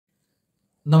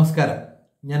നമസ്കാരം,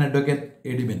 ഞാൻ advocate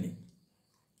A.D.Benny.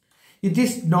 It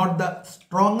is not the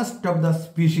strongest of the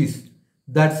species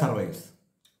that survives,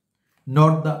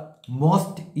 not the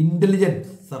most intelligent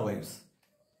survives.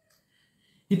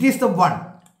 It is the one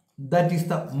that is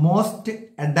the most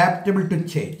adaptable to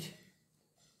change.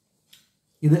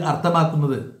 ഇത്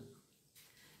അർത്ഥമാക്കുന്നത്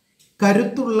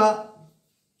കരുത്തുള്ള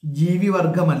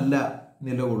ജീവിവർഗമല്ല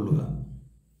നിലകൊള്ളുക,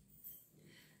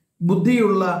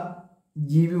 ബുദ്ധിയുള്ള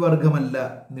ജീവിവർഗമല്ല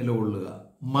നിലകൊള്ളുക,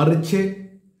 മറിച്ച്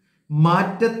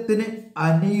മാറ്റത്തിന്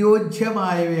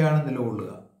അനുയോജ്യമായവയാണ്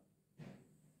നിലകൊള്ളുക.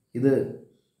 ഇത്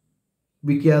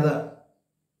വിഖ്യാത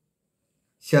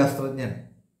ശാസ്ത്രജ്ഞൻ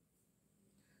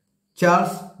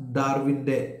ചാൾസ്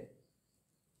ഡാർവിൻ്റെ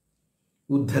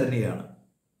ഉദ്ധരണിയാണ്.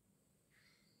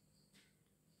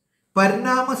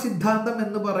 പരിണാമ സിദ്ധാന്തം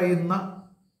എന്ന് പറയുന്ന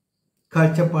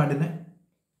കാഴ്ചപ്പാടിനെ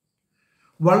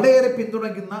വളരെയേറെ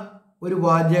പിന്തുണയ്ക്കുന്ന ഒരു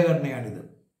വാചകഘടനയാണിത്.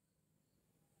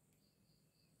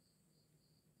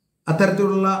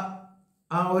 അത്തരത്തിലുള്ള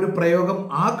ആ ഒരു പ്രയോഗം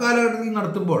ആ കാലഘട്ടത്തിൽ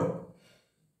നടത്തുമ്പോൾ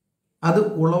അത്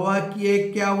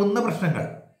ഉളവാക്കിയേക്കാവുന്ന പ്രശ്നങ്ങൾ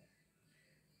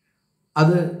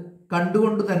അത്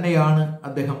കണ്ടുകൊണ്ട് തന്നെയാണ്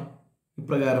അദ്ദേഹം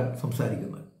ഇപ്രകാരം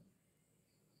സംസാരിക്കുന്നത്.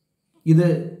 ഇത്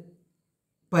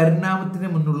പരിണാമത്തിന്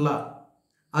മുന്നുള്ള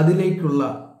അതിലേക്കുള്ള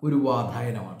ഒരു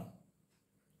വാതായനമാണ്.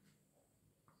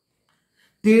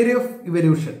 തിയറി ഓഫ്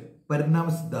ഇവല്യൂഷൻ, പരിണാമ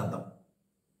സിദ്ധാന്തം,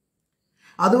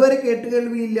 അതുവരെ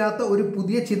കേട്ടുകേൾവിയില്ലാത്ത ഒരു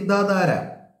പുതിയ ചിന്താധാര,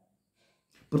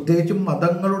 പ്രത്യേകിച്ചും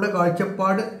മതങ്ങളുടെ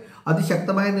കാഴ്ചപ്പാട്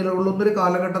അതിശക്തമായി നിലകൊള്ളുന്നൊരു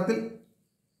കാലഘട്ടത്തിൽ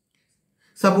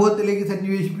സമൂഹത്തിലേക്ക്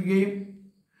സന്നിവേശിപ്പിക്കുകയും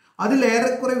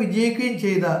അതിലേറെക്കുറെ വിജയിക്കുകയും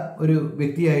ചെയ്ത ഒരു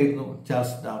വ്യക്തിയായിരുന്നു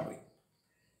ചാൾസ് ഡാർവിൻ.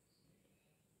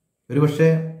 ഒരുപക്ഷെ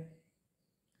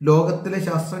ലോകത്തിലെ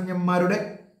ശാസ്ത്രജ്ഞന്മാരുടെ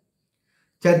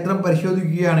ചരിത്രം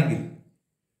പരിശോധിക്കുകയാണെങ്കിൽ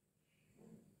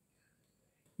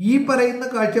ഈ പറയുന്ന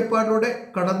കാഴ്ചപ്പാടിലൂടെ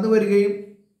കടന്നു വരികയും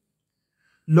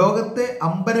ലോകത്തെ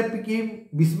അമ്പരപ്പിക്കുകയും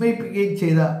വിസ്മയിപ്പിക്കുകയും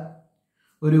ചെയ്ത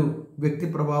ഒരു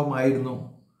വ്യക്തിപ്രഭാവമായിരുന്നു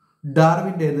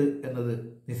ഡാർവിൻ്റേത് എന്നത്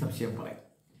നിസ്സംശയം പറയാം.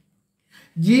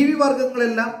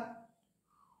 ജീവിവർഗങ്ങളെല്ലാം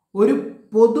ഒരു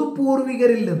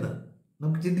പൊതുപൂർവികരിൽ നിന്ന്,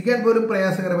 നമുക്ക് ചിന്തിക്കാൻ പോലും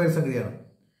പ്രയാസകരമായ സംഗതിയാണ്,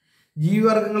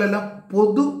 ജീവിവർഗങ്ങളെല്ലാം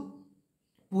പൊതു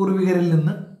പൂർവികരിൽ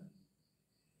നിന്ന്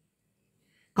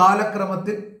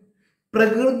കാലക്രമത്തിൽ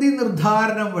പ്രകൃതി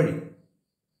നിർദ്ധാരണം വഴി,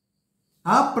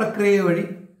 ആ പ്രക്രിയ വഴി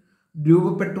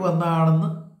രൂപപ്പെട്ടു വന്നതാണെന്ന്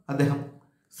അദ്ദേഹം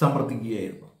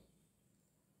സമർത്ഥിക്കുകയായിരുന്നു.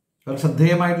 വളരെ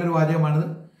ശ്രദ്ധേയമായിട്ടുള്ളൊരു വാചകമാണിത്.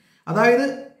 അതായത്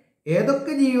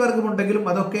ഏതൊക്കെ ജീവിവർഗമുണ്ടെങ്കിലും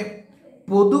അതൊക്കെ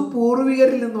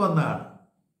പൊതുപൂർവികരിൽ നിന്ന് വന്നതാണ്.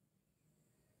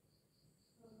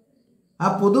 ആ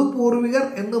പൊതുപൂർവികർ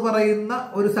എന്ന് പറയുന്ന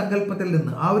ഒരു സങ്കല്പത്തിൽ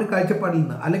നിന്ന്, ആ ഒരു കാഴ്ചപ്പാടിൽ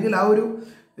നിന്ന്, അല്ലെങ്കിൽ ആ ഒരു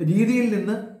രീതിയിൽ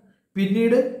നിന്ന്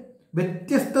പിന്നീട്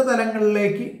വ്യത്യസ്ത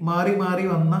തലങ്ങളിലേക്ക് മാറി മാറി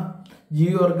വന്ന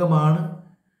ജീവിവർഗമാണ്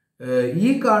ഈ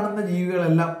കാണുന്ന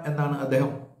ജീവികളെല്ലാം എന്നാണ്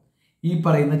അദ്ദേഹം ഈ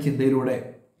പറയുന്ന ചിന്തയിലൂടെ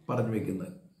പറഞ്ഞു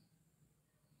വയ്ക്കുന്നത്.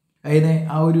 അതിനെ,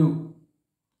 ആ ഒരു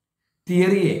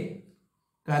തിയറിയെ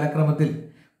കാലക്രമത്തിൽ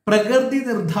പ്രകൃതി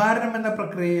നിർദ്ധാരണം എന്ന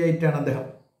പ്രക്രിയയായിട്ടാണ് അദ്ദേഹം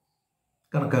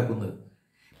കണക്കാക്കുന്നത്.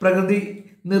 പ്രകൃതി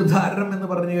നിർദ്ധാരണം എന്ന്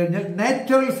പറഞ്ഞു കഴിഞ്ഞാൽ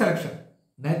നാച്ചുറൽ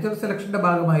സെലക്ഷൻ്റെ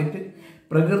ഭാഗമായിട്ട്,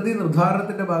 പ്രകൃതി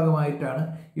നിർദ്ധാരണത്തിൻ്റെ ഭാഗമായിട്ടാണ്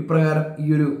ഇപ്രകാരം ഈ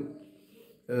ഒരു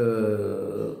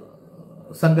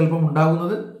സങ്കല്പം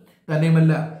ഉണ്ടാകുന്നത്.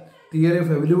 തന്നെയുമല്ല, തിയറി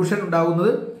ഓഫ് എവല്യൂഷൻ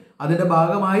ഉണ്ടാകുന്നത് അതിൻ്റെ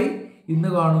ഭാഗമായി ഇന്ന്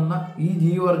കാണുന്ന ഈ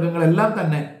ജീവിവർഗങ്ങളെല്ലാം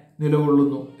തന്നെ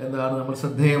നിലകൊള്ളുന്നു എന്നതാണ് നമ്മൾ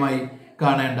ശ്രദ്ധേയമായി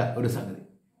കാണേണ്ട ഒരു സംഗതി.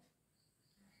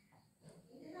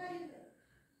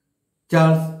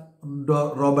 ചാൾസ്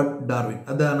റോബർട്ട് ഡാർവിൻ,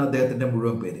 അതാണ് അദ്ദേഹത്തിൻ്റെ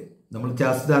മുഴുവൻ പേര്. നമ്മൾ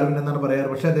ചാൾസ് ഡാർവിൻ എന്നാണ് പറയാറ്,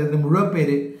 പക്ഷേ അദ്ദേഹത്തിൻ്റെ മുഴുവൻ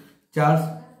പേര് ചാൾസ്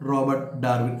റോബർട്ട്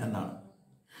ഡാർവിൻ എന്നാണ്.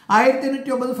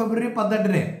 1809 ഫെബ്രുവരി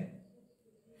 12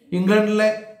 ഇംഗ്ലണ്ടിലെ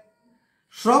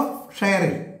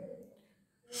ഷെയറിൽ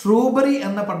ഷ്രൂബറി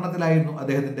എന്ന പട്ടണത്തിലായിരുന്നു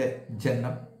അദ്ദേഹത്തിൻ്റെ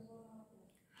ജനനം.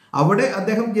 അവിടെ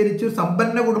അദ്ദേഹം ജനിച്ചു.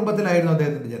 സമ്പന്ന കുടുംബത്തിലായിരുന്നു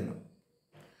അദ്ദേഹത്തിൻ്റെ ജനനം.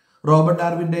 റോബർട്ട്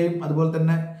ഡാർവിൻ്റെയും അതുപോലെ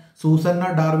തന്നെ സൂസന്ന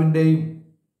ഡാർവിൻ്റെയും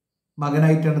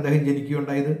മകനായിട്ടാണ് അദ്ദേഹം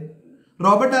ജനിക്കുകയുണ്ടായത്.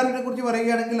 റോബർട്ട് ഡാർവിനെ കുറിച്ച്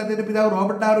പറയുകയാണെങ്കിൽ, അദ്ദേഹത്തിൻ്റെ പിതാവ്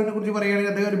റോബർട്ട് ഡാർവിനെ കുറിച്ച്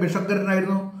പറയുകയാണെങ്കിൽ അദ്ദേഹം ഒരു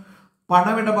ബിഷപ്പുകാരനായിരുന്നു,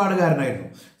 പണമിടപാടുകാരനായിരുന്നു,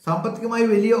 സാമ്പത്തികമായി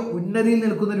വലിയ ഉന്നതിയിൽ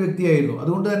നിൽക്കുന്ന ഒരു വ്യക്തിയായിരുന്നു.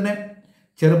 അതുകൊണ്ട് തന്നെ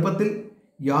ചെറുപ്പത്തിൽ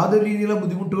യാതൊരു രീതിയിലുള്ള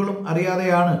ബുദ്ധിമുട്ടുകളും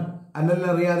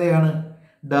അറിയാതെയാണ്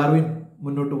ഡാർവിൻ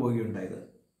മുന്നോട്ട് പോവുകയുണ്ടായത്.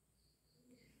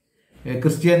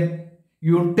 ക്രിസ്ത്യൻ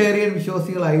യൂണിറ്റേറിയൻ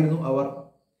വിശ്വാസികളായിരുന്നു അവർ.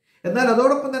 എന്നാൽ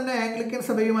അതോടൊപ്പം തന്നെ ആംഗ്ലിക്കൻ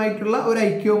സഭയുമായിട്ടുള്ള ഒരു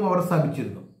ഐക്യവും അവർ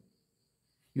സ്ഥാപിച്ചിരുന്നു.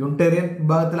 യൂണിറ്റേറിയൻ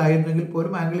വിഭാഗത്തിലായിരുന്നെങ്കിൽ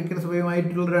പോലും ആംഗ്ലിക്കൻ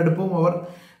സഭയുമായിട്ടുള്ളൊരു അടുപ്പവും അവർ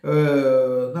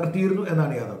നടത്തിയിരുന്നു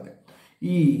എന്നാണ് യാഥാർത്ഥ്യം.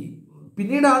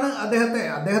 പിന്നീടാണ്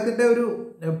അദ്ദേഹത്തിൻ്റെ ഒരു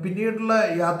പിന്നീടുള്ള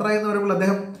യാത്ര എന്ന് പറയുമ്പോൾ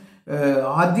അദ്ദേഹം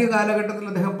ആദ്യ കാലഘട്ടത്തിൽ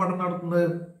അദ്ദേഹം പഠനം നടത്തുന്നത്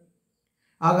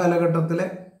ആ കാലഘട്ടത്തിലെ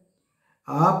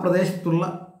ആ പ്രദേശത്തുള്ള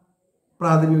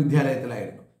പ്രാഥമിക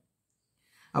വിദ്യാലയത്തിലായിരുന്നു.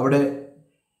 അവിടെ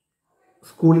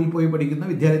സ്കൂളിൽ പോയി പഠിക്കുന്ന,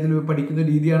 വിദ്യാലയത്തിൽ പോയി പഠിക്കുന്ന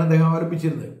രീതിയാണ് അദ്ദേഹം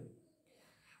അവലംബിച്ചിരുന്നത്.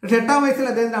 പക്ഷെ 8-ാം വയസ്സിൽ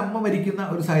അദ്ദേഹത്തിൻ്റെ അമ്മ മരിക്കുന്ന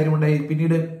ഒരു സാഹചര്യം ഉണ്ടായി.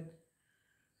 പിന്നീട്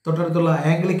തൊട്ടടുത്തുള്ള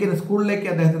ആംഗ്ലിക്കൻ സ്കൂളിലേക്ക്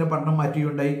അദ്ദേഹത്തിൻ്റെ പഠനം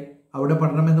മാറ്റുകയുണ്ടായി. അവിടെ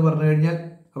പഠനം എന്ന് പറഞ്ഞു കഴിഞ്ഞാൽ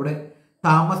അവിടെ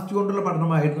താമസിച്ചുകൊണ്ടുള്ള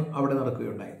പഠനമായിരുന്നു അവിടെ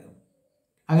നടക്കുകയുണ്ടായത്.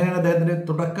 അങ്ങനെയാണ് അദ്ദേഹത്തിൻ്റെ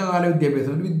തുടക്കകാല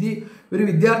വിദ്യാഭ്യാസം. ഒരു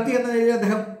വിദ്യാർത്ഥി എന്ന നിലയിൽ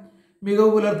അദ്ദേഹം മികവ്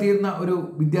പുലർത്തിയിരുന്ന ഒരു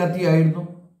വിദ്യാർത്ഥിയായിരുന്നു.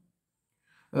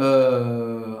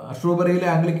 ഷ്രൂബറിയിലെ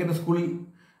ആംഗ്ലിക്കൻ സ്കൂളിൽ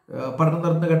പഠനം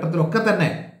നടത്തുന്ന ഘട്ടത്തിലൊക്കെ തന്നെ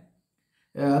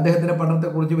അദ്ദേഹത്തിൻ്റെ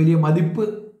പഠനത്തെക്കുറിച്ച് വലിയ മതിപ്പ്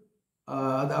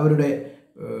അവരുടെ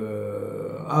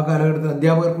ആ കാലഘട്ടത്തിൽ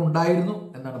അധ്യാപകർക്ക് ഉണ്ടായിരുന്നു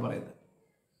എന്നാണ് പറയുന്നത്.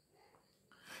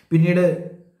 പിന്നീട്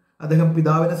അദ്ദേഹം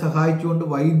പിതാവിനെ സഹായിച്ചുകൊണ്ട്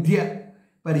വൈദ്യ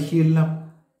പരിശീലനം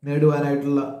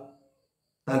നേടുവാനായിട്ടുള്ള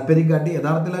താല്പര്യം കാട്ടി.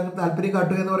 യഥാർത്ഥത്തിൽ അങ്ങനെ താല്പര്യം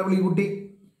കാട്ടുക എന്ന് പറയുമ്പോൾ ഈ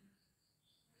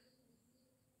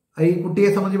കുട്ടിയെ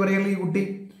സംബന്ധിച്ച് പറയുകയാണെങ്കിൽ ഈ കുട്ടി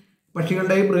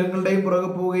പക്ഷികളുടെയും മൃഗങ്ങളുടെയും പുറകെ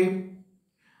പോവുകയും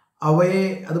അവയെ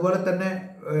അതുപോലെ തന്നെ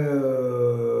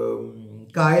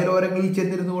കായലോരങ്ങളിൽ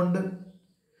ചെന്നിരുന്നു കൊണ്ട്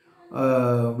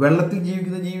വെള്ളത്തിൽ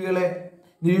ജീവിക്കുന്ന ജീവികളെ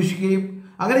നിരീക്ഷിക്കുകയും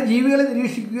അങ്ങനെ ജീവികളെ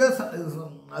നിരീക്ഷിക്കുക,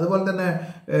 അതുപോലെ തന്നെ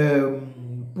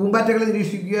പൂമ്പാറ്റകളെ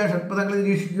നിരീക്ഷിക്കുക, ഷഡ്പദങ്ങളെ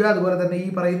നിരീക്ഷിക്കുക, അതുപോലെ തന്നെ ഈ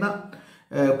പറയുന്ന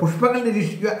പുഷ്പങ്ങൾ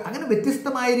നിരീക്ഷിക്കുക, അങ്ങനെ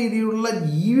വ്യത്യസ്തമായ രീതിയിലുള്ള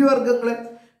ജീവിവർഗങ്ങളെ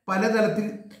പലതരത്തിൽ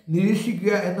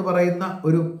നിരീക്ഷിക്കുക എന്ന് പറയുന്ന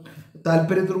ഒരു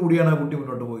താല്പര്യത്തോടു കൂടിയാണ് ആ കുട്ടി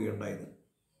മുന്നോട്ട് പോവുകയുണ്ടായത്.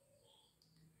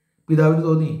 പിതാവിന്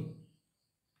തോന്നി,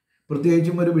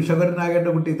 പ്രത്യേകിച്ചും ഒരു ഭിഷഗ്വരനാകേണ്ട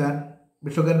കുട്ടി, താൻ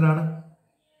ഭിഷഗ്വരനാണ്,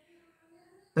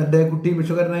 തൻ്റെ കുട്ടി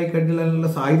ഭിഷഗ്വരനായി കഴിഞ്ഞാൽ അതിനുള്ള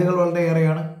സാധ്യതകൾ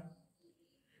വളരെയേറെയാണ്.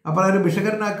 അപ്പോൾ ഒരു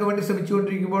ഭിഷഗ്വരനാക്കാൻ വേണ്ടി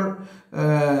ശ്രമിച്ചുകൊണ്ടിരിക്കുമ്പോൾ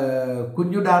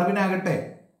കുഞ്ഞു ഡാർവിനാകട്ടെ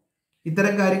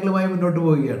ഇത്തരം കാര്യങ്ങളുമായി മുന്നോട്ട്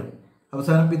പോവുകയാണ്.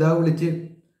 അവസാനം പിതാവ് വിളിച്ച്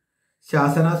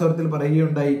ശാസനാസ്വരത്തിൽ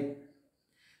പറയുകയുണ്ടായി,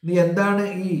 നീ എന്താണ്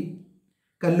ഈ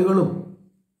കല്ലുകളും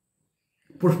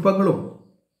പുഷ്പങ്ങളും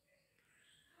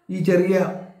ഈ ചെറിയ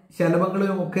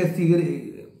ശലഭങ്ങളും ഒക്കെ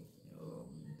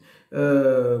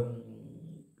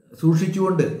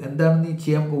സൂക്ഷിച്ചുകൊണ്ട് എന്താണ് നീ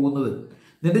ചെയ്യാൻ പോകുന്നത്,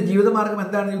 നിന്റെ ജീവിതമാർഗം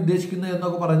എന്താണ് നീ ഉദ്ദേശിക്കുന്നത്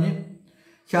എന്നൊക്കെ പറഞ്ഞ്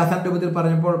ശാസന രൂപത്തിൽ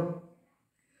പറഞ്ഞപ്പോൾ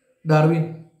ഡാർവിൻ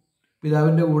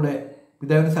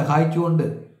പിതാവിനെ സഹായിച്ചുകൊണ്ട്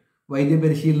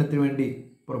വൈദ്യപരിശീലനത്തിന് വേണ്ടി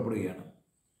പുറപ്പെടുകയാണ്.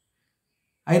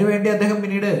 അതിനുവേണ്ടി അദ്ദേഹം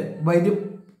പിന്നീട് വൈദ്യം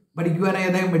പഠിക്കുവാനായി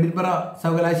അദ്ദേഹം എഡിൻബറ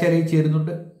സർവകലാശാലയിൽ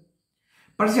ചേരുന്നുണ്ട്.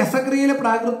 പക്ഷേ ശസ്ത്രക്രിയയിലെ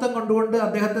പ്രാകൃതം കൊണ്ടുകൊണ്ട്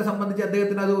അദ്ദേഹത്തെ സംബന്ധിച്ച്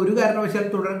അദ്ദേഹത്തിന് അത് ഒരു കാരണവശാലും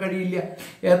തുടരാൻ കഴിയില്ല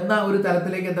എന്ന ഒരു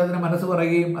തലത്തിലേക്ക് അദ്ദേഹത്തിന് മനസ്സ്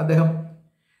പറയുകയും അദ്ദേഹം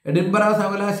എഡിൻബറ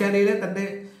സർവകലാശാലയിലെ തൻ്റെ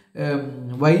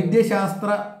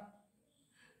വൈദ്യശാസ്ത്ര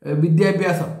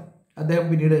വിദ്യാഭ്യാസം അദ്ദേഹം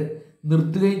പിന്നീട്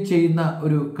നിർത്തുകയും ചെയ്യുന്ന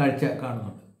ഒരു കാഴ്ച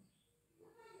കാണുന്നുണ്ട്.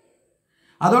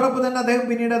 അതോടൊപ്പം തന്നെ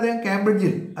അദ്ദേഹം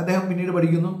കാംബ്രിഡ്ജിൽ പിന്നീട്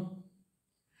പഠിക്കുന്നു.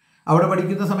 അവിടെ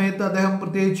പഠിക്കുന്ന സമയത്ത് അദ്ദേഹം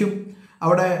പ്രത്യേകിച്ചും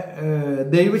അവിടെ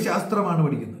ദൈവശാസ്ത്രമാണ്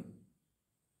പഠിക്കുന്നത്.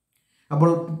 അപ്പോൾ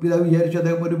പിതാവ് വിചാരിച്ചു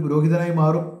അദ്ദേഹം ഒരു പുരോഹിതനായി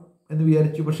മാറും എന്ന്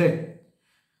വിചാരിച്ചു. പക്ഷേ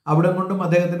അവിടെ കൊണ്ടും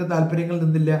അദ്ദേഹത്തിൻ്റെ താല്പര്യങ്ങൾ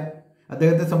നിന്നില്ല.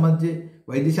 അദ്ദേഹത്തെ സംബന്ധിച്ച്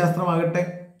വൈദ്യശാസ്ത്രമാകട്ടെ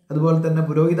അതുപോലെ തന്നെ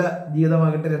പുരോഹിത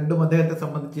ജീവിതമാകട്ടെ രണ്ടും അദ്ദേഹത്തെ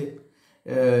സംബന്ധിച്ച്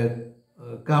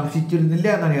കാംക്ഷിച്ചിരുന്നില്ല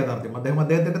എന്നാണ് യാഥാർത്ഥ്യം.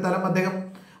 അദ്ദേഹത്തിൻ്റെ തലം അദ്ദേഹം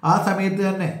ആ സമയത്ത്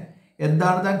തന്നെ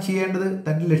എന്താണ് താൻ ചെയ്യേണ്ടത്,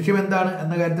 തൻ്റെ ലക്ഷ്യം എന്താണ്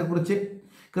എന്ന കാര്യത്തെക്കുറിച്ച്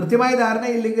കൃത്യമായ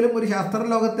ധാരണയില്ലെങ്കിലും ഒരു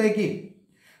ശാസ്ത്രലോകത്തേക്ക്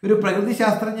ഒരു പ്രകൃതി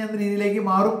ശാസ്ത്രജ്ഞ എന്ന രീതിയിലേക്ക്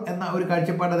മാറും എന്ന ഒരു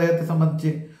കാഴ്ചപ്പാട് അദ്ദേഹത്തെ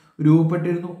സംബന്ധിച്ച്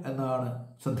രൂപപ്പെട്ടിരുന്നു എന്നതാണ്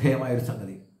ശ്രദ്ധേയമായൊരു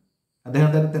സംഗതി. അദ്ദേഹം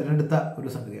തന്നെ തിരഞ്ഞെടുത്ത ഒരു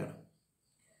സംഗതിയാണ്.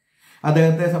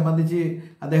 അദ്ദേഹത്തെ സംബന്ധിച്ച്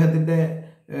അദ്ദേഹത്തിൻ്റെ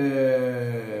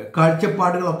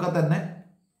കാഴ്ചപ്പാടുകളൊക്കെ തന്നെ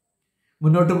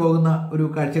മുന്നോട്ട് പോകുന്ന ഒരു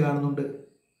കാഴ്ച കാണുന്നുണ്ട്.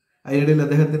 അതിനിടയിൽ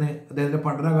അദ്ദേഹത്തിൻ്റെ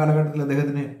പഠന കാലഘട്ടത്തിൽ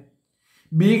അദ്ദേഹത്തിന്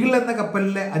ബീഗിൾ എന്ന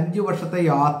കപ്പലിലെ 5 വർഷത്തെ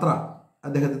യാത്ര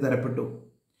അദ്ദേഹത്തിന് തരപ്പെട്ടു.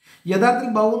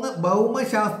 യഥാർത്ഥത്തിൽ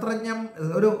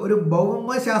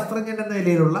ഭൗമശാസ്ത്രജ്ഞൻ എന്ന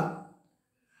നിലയിലുള്ള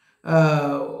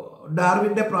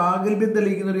ഡാർവിൻ്റെ പ്രാഗൽഭ്യം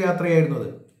തെളിയിക്കുന്ന ഒരു യാത്രയായിരുന്നു അത്.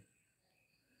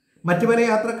 മറ്റു പല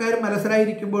യാത്രക്കാരും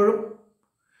അലസരായിരിക്കുമ്പോഴും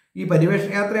ഈ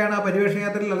പരിവേഷണ യാത്രയാണ്. ആ പരിവേഷണ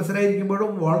യാത്രയിൽ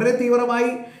അലസരായിരിക്കുമ്പോഴും വളരെ തീവ്രമായി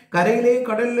കരയിലെയും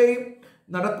കടലിലെയും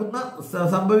നടക്കുന്ന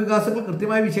സംഭവവികാസങ്ങൾ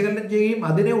കൃത്യമായി വിശകലനം ചെയ്യുകയും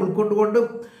അതിനെ ഉൾക്കൊണ്ടുകൊണ്ട്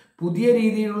പുതിയ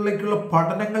രീതിയിലേക്കുള്ള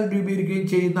പഠനങ്ങൾ രൂപീകരിക്കുകയും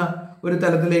ചെയ്യുന്ന ഒരു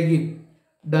തലത്തിലേക്ക്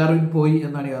ഡാർവിൻ പോയി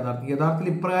എന്നാണ് യാഥാർത്ഥ്യം. യഥാർത്ഥത്തിൽ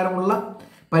ഇപ്രകാരമുള്ള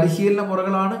പരിശീലന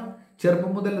മുറകളാണ്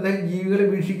ചെറുപ്പം മുതൽ അദ്ദേഹം ജീവികളെ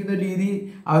വീക്ഷിക്കുന്ന രീതി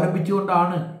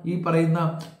അവലംബിച്ചുകൊണ്ടാണ് ഈ പറയുന്ന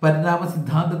പരിണാമ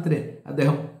സിദ്ധാന്തത്തിന്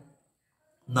അദ്ദേഹം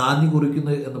നാന്ദി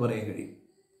കുറിക്കുന്നത് എന്ന് പറയാൻ കഴിയും.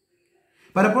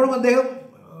 പലപ്പോഴും അദ്ദേഹം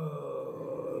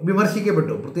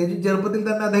വിമർശിക്കപ്പെട്ടു. പ്രത്യേകിച്ച് ചെറുപ്പത്തിൽ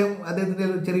തന്നെ അദ്ദേഹത്തിൻ്റെ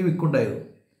ചെറിയ വിക്കുണ്ടായിരുന്നു.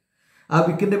 ആ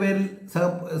വിക്കിൻ്റെ പേരിൽ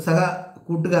സഹ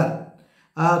കൂട്ടുകാർ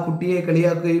ആ കുട്ടിയെ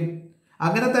കളിയാക്കുകയും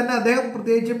അങ്ങനെ തന്നെ അദ്ദേഹം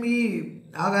പ്രത്യേകിച്ചും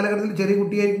ആ കാലഘട്ടത്തിൽ ചെറിയ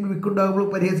കുട്ടിയായിരിക്കും വിക്കുണ്ടാകുമ്പോൾ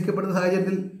പരിഹസിക്കപ്പെടുന്ന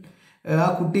സാഹചര്യത്തിൽ ആ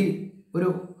കുട്ടി ഒരു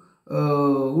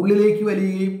ഉള്ളിലേക്ക്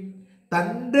വലിയുകയും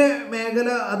തൻ്റെ മേഖല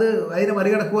അത് അതിനെ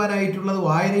മറികടക്കുവാനായിട്ടുള്ളത്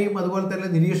വായനയും അതുപോലെ തന്നെ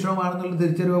നിരീക്ഷണമാണെന്നുള്ള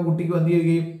തിരിച്ചറിവ് കുട്ടിക്ക്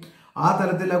വന്നിരിക്കുകയും ആ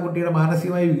തലത്തിൽ ആ കുട്ടിയുടെ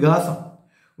മാനസികമായ വികാസം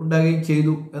ഉണ്ടാകുകയും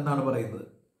ചെയ്തു എന്നാണ് പറയുന്നത്.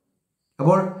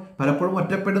 അപ്പോൾ പലപ്പോഴും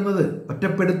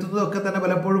ഒറ്റപ്പെടുത്തുന്നതൊക്കെ തന്നെ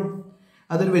പലപ്പോഴും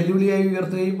അതൊരു വെല്ലുവിളിയായി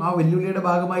ഉയർത്തുകയും ആ വെല്ലുവിളിയുടെ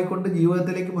ഭാഗമായിക്കൊണ്ട്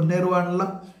ജീവിതത്തിലേക്ക് മുന്നേറുവാനുള്ള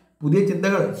പുതിയ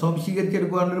ചിന്തകൾ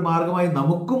സ്വാംശീകരിച്ചെടുക്കുവാനുള്ളൊരു മാർഗമായി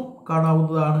നമുക്കും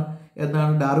കാണാവുന്നതാണ്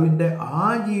എന്നാണ് ഡാർവിൻ്റെ ആ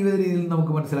ജീവിത രീതിയിൽ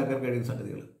നമുക്ക് മനസ്സിലാക്കാൻ കഴിയുന്ന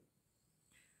സംഗതികൾ.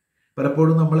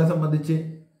 പലപ്പോഴും നമ്മളെ സംബന്ധിച്ച്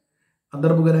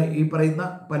അന്തർമുഖരായി ഈ പറയുന്ന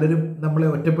പലരും നമ്മളെ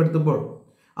ഒറ്റപ്പെടുത്തുമ്പോൾ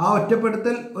ആ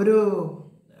ഒറ്റപ്പെടുത്തൽ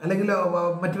അല്ലെങ്കിൽ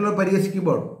മറ്റുള്ളവർ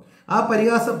പരിഹസിക്കുമ്പോൾ ആ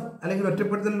പരിഹാസം അല്ലെങ്കിൽ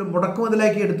ഒറ്റപ്പെടുത്തൽ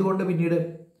മുടക്കുമുതലാക്കി എടുത്തുകൊണ്ട് പിന്നീട്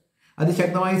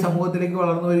അതിശക്തമായി സമൂഹത്തിലേക്ക്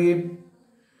വളർന്നു വരികയും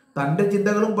തൻ്റെ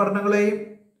ചിന്തകളും പഠനങ്ങളെയും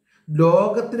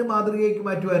ലോകത്തിന് മാതൃകയാക്കി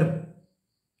മാറ്റുവാനും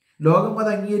ലോകം അത്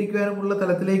അംഗീകരിക്കുവാനുമുള്ള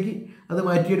തലത്തിലേക്ക് അത്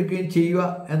മാറ്റിയെടുക്കുകയും ചെയ്യുക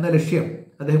എന്ന ലക്ഷ്യം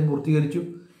അദ്ദേഹം പൂർത്തീകരിച്ചു.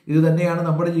 ഇത് തന്നെയാണ്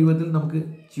നമ്മുടെ ജീവിതത്തിൽ നമുക്ക്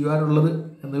ചെയ്യാനുള്ളത്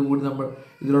എന്നത് കൂടി നമ്മൾ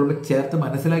ഇതിനോടൊപ്പം ചേർത്ത്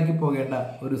മനസ്സിലാക്കി പോകേണ്ട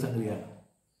ഒരു സംഗതിയാണ്.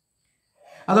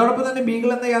 അതോടൊപ്പം തന്നെ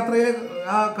ബീഗിൾ എന്ന യാത്രയിൽ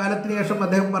ആ കാലത്തിന് ശേഷം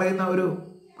അദ്ദേഹം പറയുന്ന ഒരു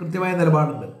കൃത്യമായ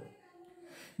നിലപാടുണ്ട്.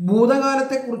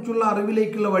 ഭൂതകാലത്തെക്കുറിച്ചുള്ള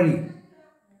അറിവിലേക്കുള്ള വഴി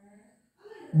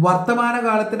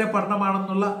വർത്തമാനകാലത്തിൻ്റെ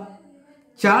പഠനമാണെന്നുള്ള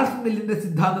ചാൾസ് മില്ലിൻ്റെ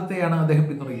സിദ്ധാന്തത്തെയാണ് അദ്ദേഹം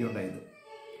പിന്തുണയ്ക്കുകയുണ്ടായത്.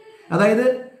 അതായത്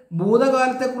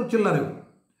ഭൂതകാലത്തെക്കുറിച്ചുള്ള അറിവ്,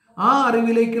 ആ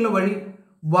അറിവിലേക്കുള്ള വഴി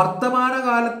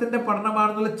വർത്തമാനകാലത്തിൻ്റെ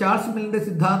പഠനമാണെന്നുള്ള ചാൾസ് മില്ലിൻ്റെ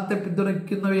സിദ്ധാന്തത്തെ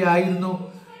പിന്തുണയ്ക്കുന്നവയായിരുന്നു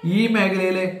ഈ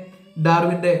മേഖലയിലെ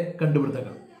ഡാർവിൻ്റെ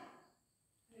കണ്ടുപിടുത്തങ്ങൾ.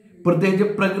 പ്രത്യേകിച്ച്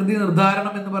പ്രകൃതി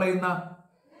നിർദ്ധാരണം എന്ന് പറയുന്ന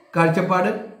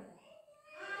കാഴ്ചപ്പാട്.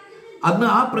 അന്ന്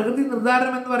ആ പ്രകൃതി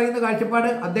നിർദ്ധാരണം എന്ന് പറയുന്ന കാഴ്ചപ്പാട്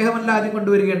അദ്ദേഹമല്ല ആദ്യം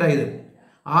കൊണ്ടുവരികയുണ്ടായത്.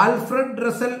 ആൽഫ്രഡ്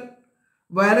റസൽ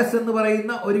വാലസ് എന്ന്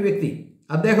പറയുന്ന ഒരു വ്യക്തി,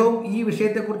 അദ്ദേഹവും ഈ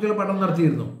വിഷയത്തെക്കുറിച്ചുള്ള പഠനം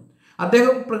നടത്തിയിരുന്നു.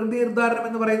 അദ്ദേഹം പ്രകൃതി നിർദ്ധാരണം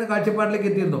എന്ന് പറയുന്ന കാഴ്ചപ്പാടിലേക്ക്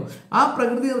എത്തിയിരുന്നു. ആ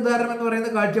പ്രകൃതി നിർദ്ധാരണം എന്ന് പറയുന്ന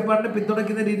കാഴ്ചപ്പാടിനെ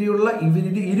പിന്തുണയ്ക്കുന്ന രീതിയിലുള്ള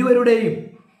ഇരുവരുടെയും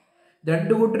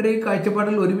രണ്ടു കൂട്ടരുടെയും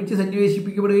കാഴ്ചപ്പാടിൽ ഒരുമിച്ച്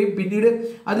സന്നിവേശിപ്പിക്കപ്പെടുകയും പിന്നീട്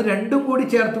അത് രണ്ടും കൂടി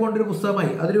ചേർത്തുകൊണ്ടൊരു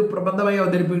പുസ്തകമായി അതൊരു പ്രബന്ധമായി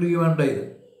അവതരിപ്പിക്കുകയാണ് ഉണ്ടായത്.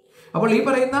 അപ്പോൾ ഈ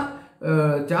പറയുന്ന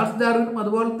ചാൾസ് ഡാർവിനും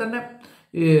അതുപോലെ തന്നെ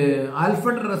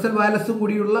ആൽഫ്രഡ് റസൽ വാലസും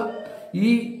കൂടിയുള്ള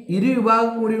ഈ ഇരു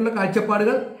വിഭാഗം കൂടിയുള്ള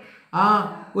കാഴ്ചപ്പാടുകൾ ആ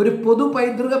ഒരു പൊതു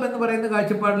പൈതൃകം എന്ന് പറയുന്ന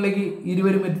കാഴ്ചപ്പാടിലേക്ക്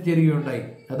ഇരുവരും എത്തിച്ചേരുകയുണ്ടായി.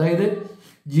 അതായത്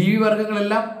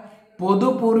ജീവിവർഗങ്ങളെല്ലാം പൊതു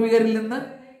പൂർവികരിൽ നിന്ന്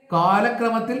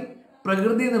കാലക്രമത്തിൽ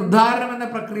പ്രകൃതി നിർദ്ധാരണം എന്ന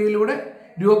പ്രക്രിയയിലൂടെ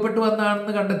രൂപപ്പെട്ടു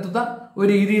വന്നതാണെന്ന് കണ്ടെത്തുന്ന ഒരു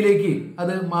രീതിയിലേക്ക്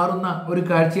അത് മാറുന്ന ഒരു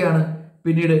കാഴ്ചയാണ്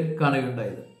പിന്നീട്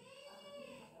കാണുകയുണ്ടായത്.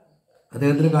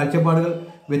 അദ്ദേഹത്തിൻ്റെ കാഴ്ചപ്പാടുകൾ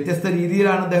വ്യത്യസ്ത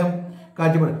രീതിയിലാണ് അദ്ദേഹം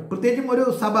കാഴ്ചപ്പാട്. പ്രത്യേകിച്ചും ഒരു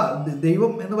സഭ,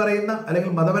 ദൈവം എന്ന് പറയുന്ന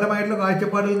അല്ലെങ്കിൽ മതപരമായിട്ടുള്ള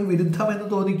കാഴ്ചപ്പാടുകൾക്ക് വിരുദ്ധമെന്ന്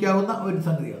തോന്നിക്കാവുന്ന ഒരു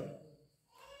സംഗതിയാണ്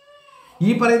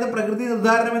ഈ പറയുന്ന പ്രകൃതി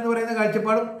നിർദ്ധാരണം എന്ന് പറയുന്ന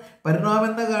കാഴ്ചപ്പാടും പരിണാമം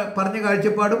എന്ന് പറഞ്ഞ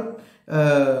കാഴ്ചപ്പാടും.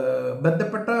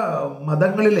 ബന്ധപ്പെട്ട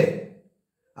മതങ്ങളിലെ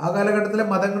ആ കാലഘട്ടത്തിലെ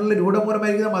മതങ്ങളിൽ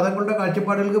രൂഢമൂലമായിരിക്കുന്ന മതങ്ങളുടെ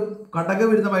കാഴ്ചപ്പാടുകൾക്ക്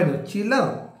കടകവിരുദ്ധമായിരുന്നു. ചിലർ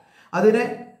അതിനെ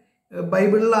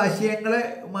ബൈബിളിലെ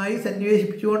ആശയങ്ങളുമായി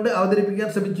സന്നിവേശിപ്പിച്ചുകൊണ്ട് അവതരിപ്പിക്കാൻ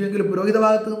ശ്രമിച്ചുവെങ്കിലും, പുരോഹിത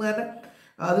ഭാഗത്ത് നിന്ന് തന്നെ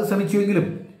അത് ശ്രമിച്ചുവെങ്കിലും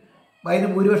അതിന്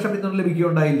ഭൂരിപക്ഷം പിന്തുണ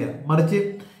ലഭിക്കുകയുണ്ടായില്ല. മറിച്ച്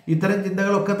ഇത്തരം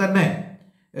ചിന്തകളൊക്കെ തന്നെ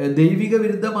ദൈവിക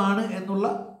വിരുദ്ധമാണ് എന്നുള്ള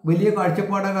വലിയ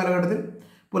കാഴ്ചപ്പാട് കാലഘട്ടത്തിൽ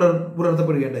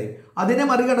പുലർത്തപ്പെടുകയുണ്ടായി. അതിനെ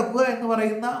മറികടക്കുക എന്ന്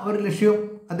പറയുന്ന ഒരു ലക്ഷ്യവും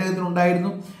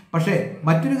അദ്ദേഹത്തിനുണ്ടായിരുന്നു. പക്ഷേ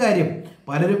മറ്റൊരു കാര്യം,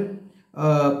 പലരും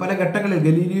പല ഘട്ടങ്ങളിൽ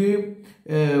ഗലീലിയോയും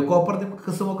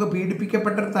കോപ്പർനിക്കസും ഒക്കെ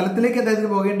പീഡിപ്പിക്കപ്പെട്ട ഒരു തലത്തിലേക്ക് അദ്ദേഹത്തിന്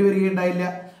പോകേണ്ടി വരികയുണ്ടായില്ല.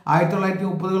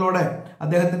 1930-കളോടെ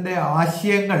അദ്ദേഹത്തിൻ്റെ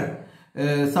ആശയങ്ങൾ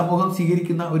സമൂഹം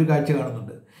സ്വീകരിക്കുന്ന ഒരു കാഴ്ച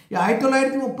കാണുന്നുണ്ട്. ഈ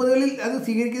 1930-കളിൽ അത്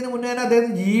സ്വീകരിക്കുന്നതിന് മുന്നേ തന്നെ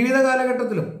അദ്ദേഹത്തിന് ജീവിത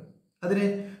കാലഘട്ടത്തിലും അതിന്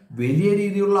വലിയ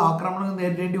രീതിയിലുള്ള ആക്രമണങ്ങൾ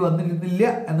നേരിടേണ്ടി വന്നിരുന്നില്ല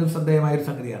എന്നൊരു ശ്രദ്ധേയമായൊരു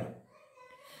സംഗതിയാണ്.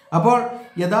 അപ്പോൾ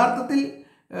യഥാർത്ഥത്തിൽ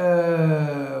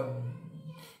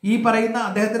ഈ പറയുന്ന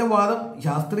അദ്ദേഹത്തിൻ്റെ വാദം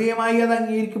ശാസ്ത്രീയമായി അത്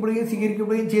അംഗീകരിക്കപ്പെടുകയും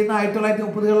സ്വീകരിക്കപ്പെടുകയും ചെയ്യുന്ന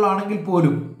 1930-കളിലാണെങ്കിൽ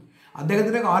പോലും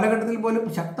അദ്ദേഹത്തിൻ്റെ കാലഘട്ടത്തിൽ പോലും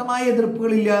ശക്തമായ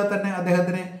എതിർപ്പുകളില്ലാതെ തന്നെ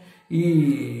അദ്ദേഹത്തിൻ്റെ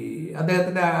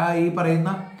ഈ പറയുന്ന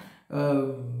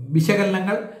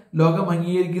വിശകലനങ്ങൾ ലോകം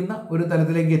അംഗീകരിക്കുന്ന ഒരു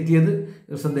തലത്തിലേക്ക് എത്തിയത്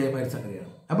ശ്രദ്ധേയമായ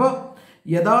സംഗതിയാണ്. അപ്പോൾ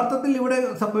യഥാർത്ഥത്തിൽ ഇവിടെ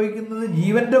സംഭവിക്കുന്നത്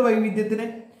ജീവന്റെ വൈവിധ്യത്തിന്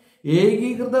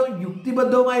ഏകീകൃതവും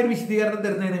യുക്തിബദ്ധവുമായൊരു വിശദീകരണം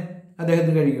തരുന്നതിന്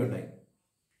അദ്ദേഹത്തിന് കഴിയുകയുണ്ടായി.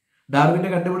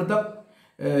 ഡാർവിൻ്റെ കണ്ടുപിടുത്തം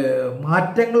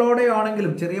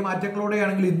മാറ്റങ്ങളോടെയാണെങ്കിലും, ചെറിയ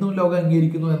മാറ്റങ്ങളോടെയാണെങ്കിലും ഇന്നും ലോകം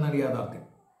അംഗീകരിക്കുന്നു എന്നാണ് യാഥാർത്ഥ്യം.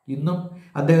 ഇന്നും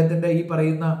അദ്ദേഹത്തിൻ്റെ ഈ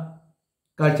പറയുന്ന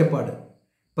കാഴ്ചപ്പാട്,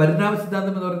 പരിണാമ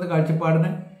സിദ്ധാന്തം എന്ന് പറയുന്ന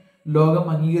കാഴ്ചപ്പാടിനെ ലോകം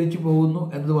അംഗീകരിച്ചു പോകുന്നു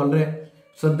എന്നത് വളരെ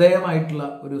ശ്രദ്ധേയമായിട്ടുള്ള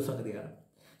ഒരു സംഗതിയാണ്.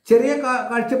 ചെറിയ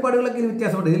കാഴ്ചപ്പാടുകളൊക്കെ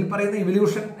വ്യത്യാസമുണ്ട്. ഇതിൽ പറയുന്ന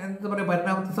ഇവല്യൂഷൻ എന്ന് പറയുന്ന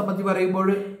പരിണാമത്തെ സംബന്ധിച്ച് പറയുമ്പോൾ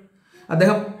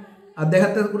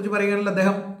അദ്ദേഹത്തെ കുറിച്ച് പറയുകയാണെങ്കിൽ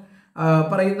അദ്ദേഹം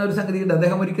പറയുന്ന ഒരു സംഗതിയുണ്ട്.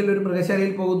 അദ്ദേഹം ഒരിക്കലും ഒരു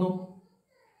മൃഗശാലയിൽ പോകുന്നു,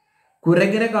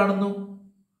 കുരങ്ങിനെ കാണുന്നു,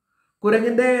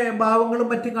 കുരങ്ങിൻ്റെ ഭാവങ്ങളും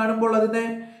മറ്റും കാണുമ്പോൾ അതിനെ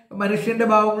മനുഷ്യൻ്റെ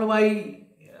ഭാവങ്ങളുമായി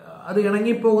അത്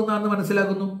ഇണങ്ങിപ്പോകുന്നതാണെന്ന്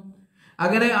മനസ്സിലാക്കുന്നു.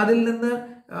 അങ്ങനെ അതിൽ നിന്ന്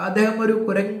അദ്ദേഹം ഒരു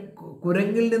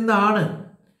കുരങ്ങിൽ നിന്നാണ്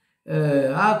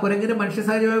ആ കുരങ്ങിന് മനുഷ്യ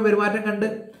സഹജമായ പെരുമാറ്റം കണ്ട്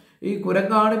ഈ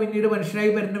കുരങ്ങാണ് പിന്നീട് മനുഷ്യനായി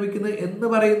പരിണമിക്കുന്നത് എന്ന്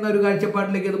പറയുന്ന ഒരു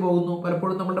കാഴ്ചപ്പാടിലേക്ക് അത് പോകുന്നു.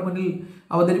 പലപ്പോഴും നമ്മുടെ മുന്നിൽ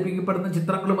അവതരിപ്പിക്കപ്പെടുന്ന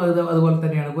ചിത്രങ്ങളും അതുപോലെ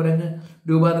തന്നെയാണ്. കുരങ്ങ്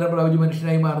രൂപാന്തരം പ്രാപിച്ച്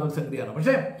മനുഷ്യനായി മാറുന്ന സംഗതിയാണ്.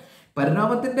 പക്ഷേ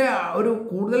പരിണാമത്തിൻ്റെ ഒരു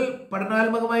കൂടുതൽ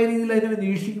പഠനാത്മകമായ രീതിയിൽ അതിനെ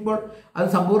നിരീക്ഷിക്കുമ്പോൾ അത്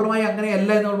സമ്പൂർണ്ണമായി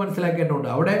അങ്ങനെയല്ല എന്ന് നമ്മൾ മനസ്സിലാക്കേണ്ടതുണ്ട്.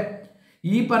 അവിടെ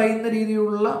ഈ പറയുന്ന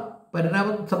രീതിയിലുള്ള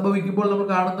പരിണാമം സംഭവിക്കുമ്പോൾ നമ്മൾ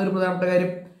കാണുന്ന ഒരു പ്രധാനപ്പെട്ട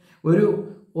കാര്യം, ഒരു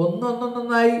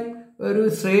ഒന്നൊന്നൊന്നായി ഒരു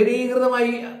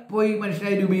ശ്രേണീകൃതമായി പോയി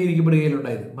മനുഷ്യനായി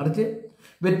രൂപീകരിക്കപ്പെടുകയിലുണ്ടായത്. മറിച്ച്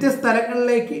വ്യത്യസ്ത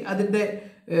സ്ഥലങ്ങളിലേക്ക് അതിൻ്റെ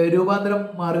രൂപാന്തരം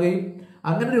മാറുകയും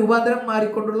അങ്ങനെ രൂപാന്തരം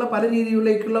മാറിക്കൊണ്ടുള്ള പല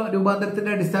രീതികളിലേക്കുള്ള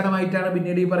രൂപാന്തരത്തിൻ്റെ അടിസ്ഥാനമായിട്ടാണ്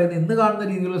പിന്നീട് ഈ പറയുന്ന ഇന്ന് കാണുന്ന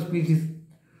രീതിയിലുള്ള സ്പീഷീസ്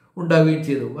ഉണ്ടാവുകയും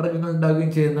ചെയ്തു, വർഗ്ഗങ്ങൾ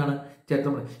ഉണ്ടാവുകയും ചെയ്തെന്നാണ്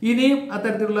ചരിത്രം. ഇനിയും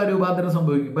അത്തരത്തിലുള്ള രൂപാന്തരം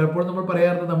സംഭവിക്കും. പലപ്പോഴും നമ്മൾ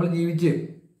പറയാറുണ്ട്, നമ്മൾ ജീവിച്ച്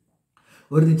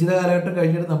ഒരു നിശ്ചിത കാലഘട്ടം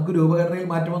കഴിഞ്ഞിട്ട് നമുക്ക് രൂപഘടനയിൽ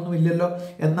മാറ്റമൊന്നും ഇല്ലല്ലോ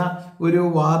എന്ന ഒരു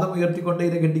വാദം ഉയർത്തിക്കൊണ്ട്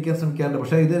ഇതിനെ ഖണ്ഡിക്കാൻ ശ്രമിക്കാറുണ്ട്.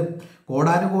 പക്ഷേ ഇത്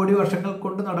കോടാനുകോടി വർഷങ്ങൾ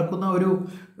കൊണ്ട് നടക്കുന്ന ഒരു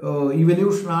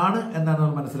ഇവല്യൂഷനാണ് എന്നാണ്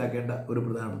നമ്മൾ മനസ്സിലാക്കേണ്ട ഒരു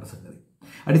പ്രധാനപ്പെട്ട സംഗതി.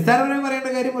 അടിസ്ഥാനപരമായി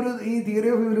പറയേണ്ട കാര്യം, ഈ തിയറി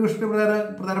ഓഫ് ഇവല്യൂഷൻ്റെ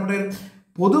പ്രധാനപ്പെട്ട കാര്യം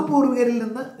പൊതുപൂർവികരിൽ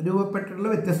നിന്ന് രൂപപ്പെട്ടിട്ടുള്ള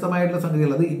വ്യത്യസ്തമായിട്ടുള്ള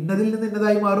സംഗതികൾ അത് ഇന്നതിൽ നിന്ന്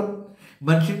ഇന്നതായി മാറും.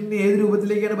 മനുഷ്യന് ഏത്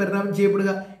രൂപത്തിലേക്കാണ് പരിണാമം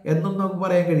ചെയ്യപ്പെടുക എന്നൊന്നും നമുക്ക്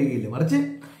പറയാൻ കഴിയുകയില്ല. മറിച്ച്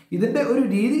ഇതിൻ്റെ ഒരു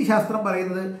രീതി ശാസ്ത്രം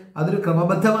പറയുന്നത് അതൊരു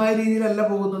ക്രമബദ്ധമായ രീതിയിലല്ല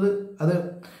പോകുന്നത്, അത്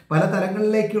പല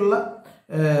തലങ്ങളിലേക്കുള്ള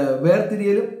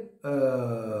വേർതിരിയലും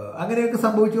അങ്ങനെയൊക്കെ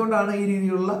സംഭവിച്ചുകൊണ്ടാണ് ഈ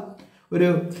രീതിയിലുള്ള ഒരു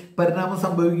പരിണാമം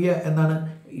സംഭവിക്കുക എന്നാണ്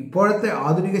ഇപ്പോഴത്തെ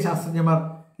ആധുനിക ശാസ്ത്രജ്ഞന്മാർ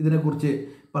ഇതിനെക്കുറിച്ച്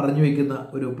പറഞ്ഞു വയ്ക്കുന്ന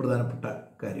ഒരു പ്രധാനപ്പെട്ട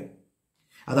കാര്യം.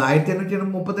 അത്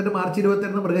 1838 മാർച്ച്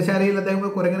 22 മൃഗശാലയിൽ അദ്ദേഹം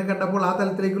കുരങ്ങനെ കണ്ടപ്പോൾ ആ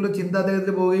തലത്തിലേക്കുള്ള ചിന്ത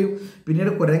അദ്ദേഹത്തിന് പോവുകയും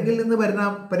പിന്നീട് കുരങ്ങിൽ നിന്ന്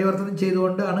പരിവർത്തനം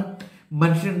ചെയ്തുകൊണ്ടാണ്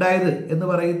മനുഷ്യനുണ്ടായത് എന്ന്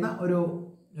പറയുന്ന ഒരു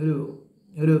ഒരു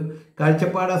ഒരു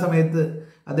കാഴ്ചപ്പാട് ആ സമയത്ത്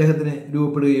അദ്ദേഹത്തിന്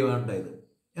രൂപപ്പെടുകയുമാണ് ഉണ്ടായത്.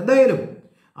 എന്തായാലും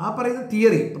ആ പറയുന്ന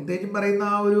തിയറി, പ്രത്യേകിച്ചും പറയുന്ന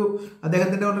ആ ഒരു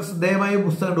അദ്ദേഹത്തിൻ്റെ വളരെ ശ്രദ്ധേയമായ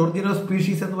പുസ്തകമുണ്ട്, ഒറിജിൻ ഓഫ്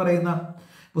സ്പീഷീസ് എന്ന് പറയുന്ന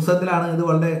പുസ്തകത്തിലാണ് ഇത്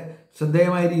വളരെ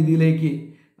ശ്രദ്ധേയമായ രീതിയിലേക്ക്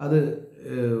അത്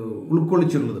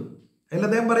ഉൾക്കൊള്ളിച്ചിട്ടുള്ളത്. അതിൽ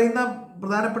അദ്ദേഹം പറയുന്ന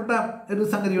പ്രധാനപ്പെട്ട ഒരു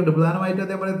സംഗതിയുണ്ട്. പ്രധാനമായിട്ടും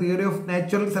അദ്ദേഹം പറയുന്ന തിയറി ഓഫ്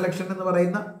നാച്ചുറൽ സെലക്ഷൻ എന്ന്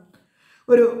പറയുന്ന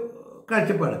ഒരു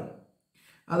കാഴ്ചപ്പാട്,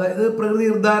 അതായത് പ്രകൃതി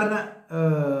നിർദ്ധാരണ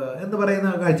എന്ന് പറയുന്ന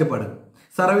കാഴ്ചപ്പാട്.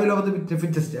 സർവൈവൽ ഓഫ് ദി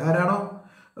ഫിറ്റസ്റ്റ്, ആരാണോ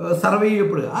സർവൈവ്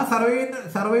ചെയ്യപ്പെടുക, ആ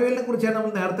സർവൈവലിനെ കുറിച്ചാണ്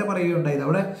നമ്മൾ നേരത്തെ പറയുകയുണ്ടായത്.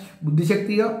 അവിടെ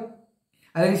ബുദ്ധിശക്തിയോ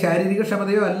അല്ലെങ്കിൽ ശാരീരിക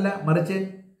ക്ഷമതയോ അല്ല, മറിച്ച്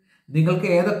നിങ്ങൾക്ക്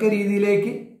ഏതൊക്കെ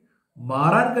രീതിയിലേക്ക്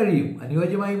മാറാൻ കഴിയും,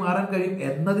 അനുയോജ്യമായി മാറാൻ കഴിയും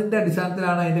എന്നതിൻ്റെ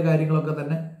അടിസ്ഥാനത്തിലാണ് അതിൻ്റെ കാര്യങ്ങളൊക്കെ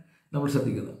തന്നെ നമ്മൾ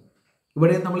ശ്രദ്ധിക്കുന്നത്.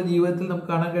 ഇവിടെ നമ്മൾ ജീവിതത്തിൽ നമുക്ക്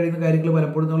കാണാൻ കഴിയുന്ന കാര്യങ്ങൾ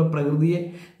പലപ്പോഴും നമ്മൾ പ്രകൃതിയെ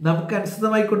നമുക്ക്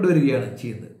അനുസൃതമായി കൊണ്ടുവരികയാണ്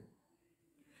ചെയ്യുന്നത്.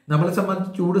 നമ്മളെ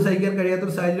സംബന്ധിച്ച് ചൂട് സഹിക്കാൻ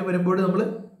കഴിയാത്തൊരു സാഹചര്യം വരുമ്പോൾ നമ്മൾ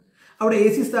അവിടെ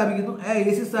AC സ്ഥാപിക്കുന്നു. ആ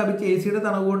AC സ്ഥാപിച്ച് AC യുടെ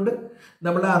തണവ് കൊണ്ട്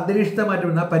നമ്മുടെ അന്തരീക്ഷത്തെ മാറ്റം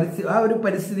വരുന്നു, ആ ഒരു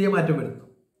പരിസ്ഥിതിയെ മാറ്റം വരുന്നു.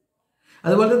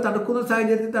 അതുപോലെ തണുക്കുന്ന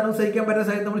സാഹചര്യത്തിൽ തണുവ് സഹിക്കാൻ പറ്റുന്ന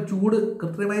സാഹചര്യം നമ്മൾ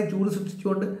കൃത്യമായി ചൂട്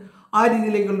സൃഷ്ടിച്ചുകൊണ്ട് ആ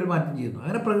രീതിയിലേക്കുള്ളൊരു മാറ്റം ചെയ്യുന്നു.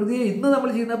 അങ്ങനെ പ്രകൃതിയെ ഇന്ന് നമ്മൾ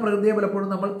ചെയ്യുന്ന പ്രകൃതിയെ പലപ്പോഴും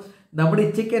നമ്മൾ നമ്മുടെ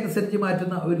ഇച്ഛയ്ക്ക് അനുസരിച്ച്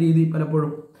മാറ്റുന്ന ഒരു രീതി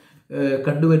പലപ്പോഴും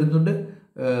കണ്ടുവരുന്നുണ്ട്.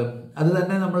 അത്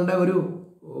തന്നെ നമ്മളുടെ ഒരു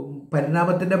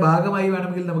പരിണാമത്തിൻ്റെ ഭാഗമായി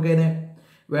നമുക്കതിനെ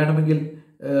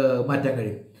മാറ്റാൻ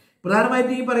കഴിയും.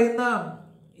 പ്രധാനമായിട്ട് ഈ പറയുന്ന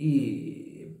ഈ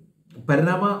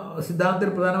പരിണാമ സിദ്ധാന്തത്തിൽ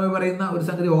പ്രധാനമായി പറയുന്ന ഒരു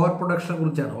സംഗതി ഓവർ പ്രൊഡക്ഷനെ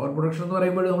കുറിച്ചാണ്. ഓവർ പ്രൊഡക്ഷൻ എന്ന്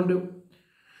പറയുമ്പോൾ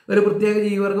ഒരു പ്രത്യേക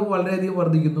ജീവിവർഗം വളരെയധികം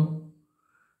വർദ്ധിക്കുന്നു.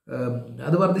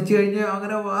 അത് വർദ്ധിച്ചു കഴിഞ്ഞാൽ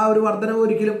അങ്ങനെ ആ ഒരു വർധനവ്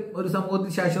ഒരിക്കലും ഒരു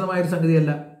സമൂഹത്തിൽ ശാശ്വതമായൊരു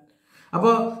സംഗതിയല്ല.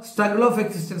 അപ്പോൾ സ്ട്രഗിൾ ഓഫ്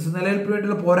എക്സിസ്റ്റൻസ്, നിലനിൽപ്പിന്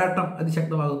വേണ്ടിയുള്ള പോരാട്ടം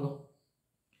അതിശക്തമാകുന്നു.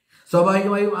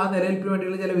 സ്വാഭാവികമായും ആ നിലനിൽപ്പിന്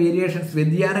വേണ്ടിയുള്ള ചില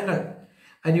വ്യതിയാനങ്ങൾ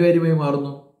അനിവാര്യമായി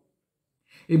മാറുന്നു.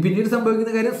 പിന്നീട്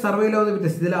സംഭവിക്കുന്ന കാര്യം സർവൈവൽ ഓഫ് ദി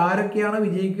ഫിറ്റസ്റ്റ്. ഇതിൽ ആരൊക്കെയാണ്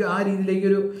വിജയിക്കുക ആ രീതിയിലേക്ക്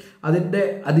അതിൻ്റെ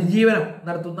അതിജീവനം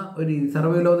നടത്തുന്ന ഒരു രീതി,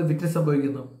 സർവൈവൽ ഓഫ് ദി ഫിറ്റസ്റ്റ്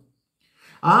സംഭവിക്കുന്നു.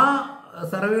 ആ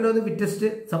സർവൈവൽ ഓഫ് ദി ഫിറ്റസ്റ്റ്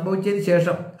സംഭവിച്ചതിന്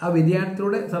ശേഷം, ആ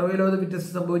വ്യതിയാനത്തിലൂടെ സർവൈവൽ ഓഫ് ദി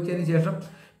ഫിറ്റസ്റ്റ് സംഭവിച്ചതിന് ശേഷം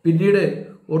പിന്നീട്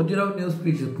ഒറിജിൻ ഓഫ് ന്യൂ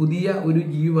സ്പീഷീസ്, പുതിയ ഒരു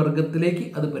ജീവിവർഗത്തിലേക്ക്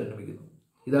അത് പരിണമിക്കുന്നു.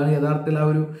 ഇതാണ് യഥാർത്ഥത്തിൽ ആ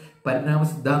ഒരു പരിണാമ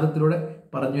സിദ്ധാന്തത്തിലൂടെ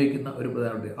പറഞ്ഞു വയ്ക്കുന്ന ഒരു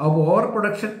പ്രധാനപ്പെട്ട. അപ്പോൾ over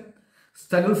production,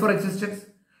 struggle for existence,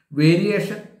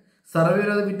 variation, survival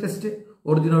of the fittest,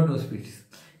 origin of new species,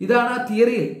 ഇതാണ് ആ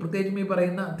തിയറിയിൽ, പ്രത്യേകിച്ചും ഈ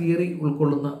പറയുന്ന തിയറി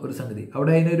ഉൾക്കൊള്ളുന്ന ഒരു സംഗതി.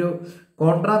 അവിടെ അതിനൊരു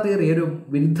കോൺട്രാ തിയറി, ഒരു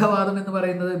വിരുദ്ധവാദം എന്ന്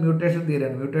പറയുന്നത് മ്യൂട്ടേഷൻ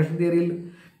തിയറിയാണ്. മ്യൂട്ടേഷൻ തിയറിയിൽ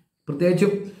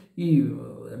പ്രത്യേകിച്ചും ഈ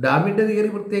ഡാർവിൻ്റെ തിയറി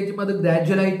പ്രത്യേകിച്ചും അത്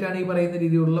ഗ്രാജുവലായിട്ടാണ് ഈ പറയുന്ന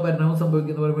രീതിയിലുള്ള പരിണാമം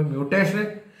സംഭവിക്കുന്നത്. പറയുമ്പോൾ മ്യൂട്ടേഷൻ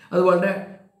അത്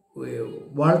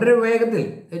വളരെ വേഗത്തിൽ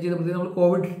ചെയ്ത്, പ്രത്യേകിച്ച് നമ്മൾ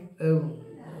കോവിഡ്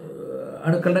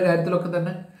അണുക്കളുടെ കാര്യത്തിലൊക്കെ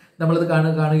തന്നെ നമ്മളത്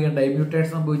കാണുകയുണ്ടായി. മ്യൂട്ടേഷൻ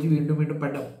സംഭവിച്ച് വീണ്ടും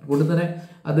ഉടൻ തന്നെ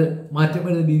അത് മാറ്റം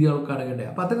വരുന്ന രീതി നമുക്ക് കാണുകയുണ്ടായി.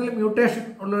 അപ്പോൾ അത്തരത്തിൽ മ്യൂട്ടേഷൻ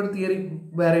ഉള്ളൊരു തിയറി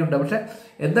വേറെയുണ്ട്. പക്ഷേ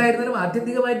എന്തായിരുന്നാലും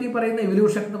ആത്യന്തികമായിട്ട് ഈ പറയുന്ന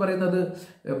എവല്യൂഷൻ എന്ന് പറയുന്നത്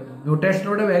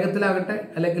മ്യൂട്ടേഷനോടെ വേഗത്തിലാകട്ടെ,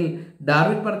 അല്ലെങ്കിൽ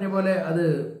ഡാർവിൻ പറഞ്ഞ പോലെ അത്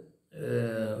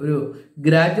ഒരു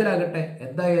ഗ്രാജുവൽ ആകട്ടെ,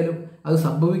 എന്തായാലും അത്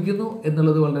സംഭവിക്കുന്നു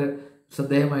എന്നുള്ളത് വളരെ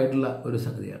ശ്രദ്ധേയമായിട്ടുള്ള ഒരു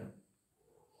സംഗതിയാണ്.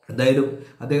 എന്തായാലും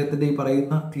അദ്ദേഹത്തിൻ്റെ ഈ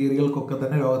പറയുന്ന തിയറികൾക്കൊക്കെ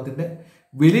തന്നെ ലോകത്തിൻ്റെ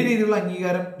വലിയ രീതിയിലുള്ള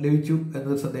അംഗീകാരം ലഭിച്ചു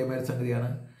എന്നത് ശ്രദ്ധേയമായ സംഗതിയാണ്.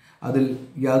 അതിൽ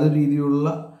യാതൊരു രീതിയിലുള്ള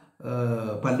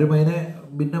പലരും അതിനെ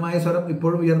ഭിന്നമായ സ്വരം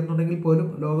ഇപ്പോഴും ഉയർത്തുന്നുണ്ടെങ്കിൽ പോലും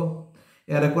ലോകം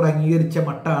ഏറെക്കുറെ അംഗീകരിച്ച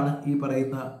മട്ടാണ് ഈ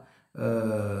പറയുന്ന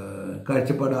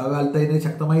കാഴ്ചപ്പാട്. ആ കാലത്ത് അതിനെ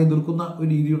ശക്തമായി എതിർക്കുന്ന ഒരു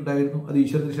രീതി ഉണ്ടായിരുന്നു. അത്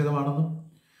ഈശ്വര നിഷേധമാണെന്നും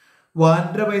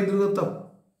വാനര പൈതൃകത്വം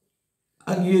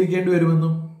അംഗീകരിക്കേണ്ടി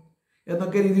വരുമെന്നും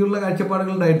എന്നൊക്കെ രീതിയിലുള്ള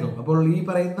കാഴ്ചപ്പാടുകൾ ഉണ്ടായിരുന്നു. അപ്പോൾ ഈ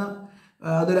പറയുന്ന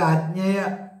അതൊരു ആജ്ഞേയ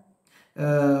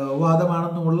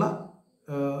വാദമാണെന്നുമുള്ള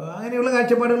അങ്ങനെയുള്ള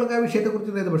കാഴ്ചപ്പാടുകളൊക്കെ ആ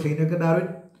വിഷയത്തെക്കുറിച്ച് ഉണ്ടായിരുന്നു. പക്ഷേ ഇതിനൊക്കെ ഡാർവിൻ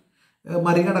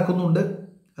മറികടക്കുന്നുണ്ട്.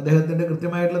 അദ്ദേഹത്തിൻ്റെ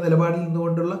കൃത്യമായിട്ടുള്ള നിലപാടിൽ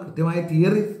നിന്നുകൊണ്ടുള്ള കൃത്യമായ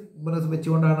തിയറി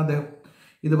വെച്ചുകൊണ്ടാണ് അദ്ദേഹം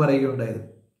ഇത് പറയുകയുണ്ടായത്.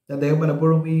 അദ്ദേഹം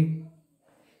പലപ്പോഴും ഈ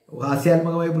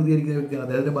ഹാസ്യാത്മകമായി പ്രതികരിക്കുന്ന വ്യക്തിയാണ്.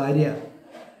 അദ്ദേഹത്തിൻ്റെ ഭാര്യ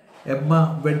എമ്മ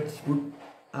വെഡ്ജ്വുഡ്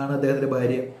ആണ് അദ്ദേഹത്തിൻ്റെ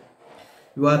ഭാര്യ.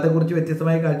 വിവാഹത്തെക്കുറിച്ച്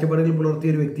വ്യത്യസ്തമായ കാഴ്ചപ്പാടുകൾ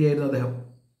പുലർത്തിയ ഒരു വ്യക്തിയായിരുന്നു അദ്ദേഹം.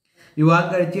 വിവാഹം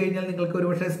കഴിച്ചു കഴിഞ്ഞാൽ നിങ്ങൾക്ക്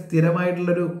ഒരുപക്ഷെ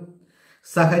സ്ഥിരമായിട്ടുള്ളൊരു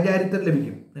സഹചാരിത്വം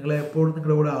ലഭിക്കും. നിങ്ങളെപ്പോഴും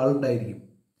നിങ്ങളുടെ കൂടെ ആളുണ്ടായിരിക്കും.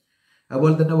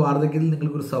 അതുപോലെ തന്നെ വാർദ്ധക്യത്തിൽ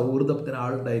നിങ്ങൾക്കൊരു സൗഹൃദത്തിന്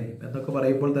ആളുണ്ടായിരിക്കും എന്നൊക്കെ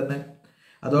പറയുമ്പോൾ തന്നെ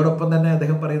അതോടൊപ്പം തന്നെ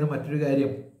അദ്ദേഹം പറയുന്ന മറ്റൊരു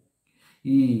കാര്യം,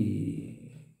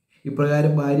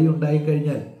 ഇപ്രകാരം ഭാര്യ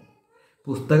ഉണ്ടായിക്കഴിഞ്ഞാൽ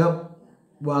പുസ്തകം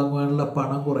വാങ്ങുവാനുള്ള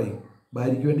പണം കുറയും,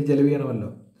 ഭാര്യയ്ക്ക് വേണ്ടി ചെലവ് ചെയ്യണമല്ലോ.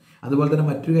 അതുപോലെ തന്നെ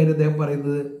മറ്റൊരു കാര്യം അദ്ദേഹം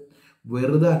പറയുന്നത്,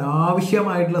 വെറുതെ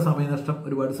അനാവശ്യമായിട്ടുള്ള സമയനഷ്ടം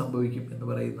ഒരുപാട് സംഭവിക്കും എന്ന്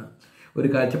പറയുന്ന ഒരു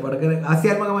കാഴ്ചപ്പാടൊക്കെ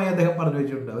ഹാസ്യാത്മകമായി അദ്ദേഹം പറഞ്ഞു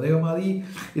വെച്ചിട്ടുണ്ട്. അദ്ദേഹം അത്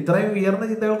ഇത്രയും ഉയർന്ന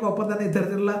ചിന്തകൾക്കൊപ്പം തന്നെ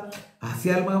ഇത്തരത്തിലുള്ള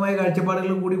ഹാസ്യാത്മകമായ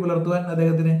കാഴ്ചപ്പാടുകളും കൂടി പുലർത്തുവാൻ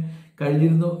അദ്ദേഹത്തിന്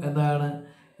കഴിഞ്ഞിരുന്നു എന്നാണ്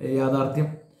യാഥാർത്ഥ്യം.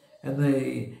 എന്ന്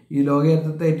ഈ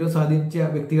ലോകചരിത്രത്തെ ഏറ്റവും സ്വാധീനിച്ച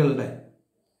വ്യക്തികളുടെ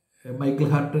മൈക്കിൾ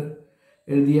ഹാർട്ട്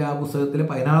എഴുതിയ ആ പുസ്തകത്തിലെ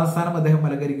 16ാം സ്ഥാനം അദ്ദേഹം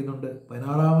അലങ്കരിക്കുന്നുണ്ട്.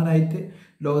 16ാമനായിട്ട്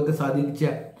ലോകത്തെ സ്വാധീനിച്ച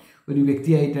ഒരു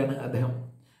വ്യക്തിയായിട്ടാണ്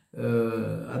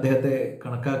അദ്ദേഹത്തെ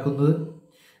കണക്കാക്കുന്നത്.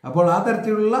 അപ്പോൾ ആ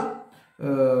തരത്തിലുള്ള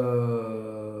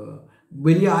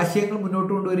വലിയ ആശയങ്ങൾ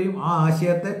മുന്നോട്ട് കൊണ്ടുവരികയും ആ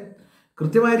ആശയത്തെ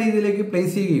കൃത്യമായ രീതിയിലേക്ക്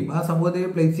പ്ലേസ് ചെയ്യുകയും ആ സമൂഹത്തെ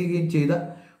പ്ലേസ് ചെയ്യുകയും ചെയ്ത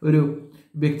ഒരു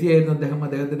വ്യക്തിയായിരുന്നു അദ്ദേഹം.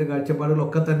 അദ്ദേഹത്തിൻ്റെ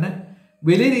കാഴ്ചപ്പാടുകളൊക്കെ തന്നെ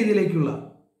വലിയ രീതിയിലേക്കുള്ള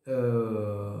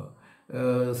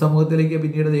സമൂഹത്തിലേക്ക്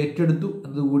പിന്നീട് അത് ഏറ്റെടുത്തു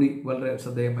എന്നതുകൂടി വളരെ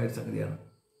ശ്രദ്ധേയമായ സംഗതിയാണ്.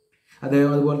 അദ്ദേഹം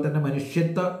അതുപോലെ തന്നെ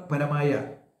മനുഷ്യത്വപരമായ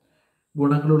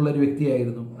ഗുണങ്ങളുള്ള ഒരു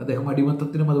വ്യക്തിയായിരുന്നു. അദ്ദേഹം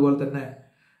അടിമത്തത്തിനും അതുപോലെ തന്നെ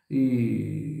ഈ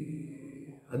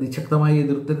അതിശക്തമായി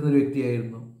എതിർത്തിരുന്നൊരു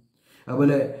വ്യക്തിയായിരുന്നു.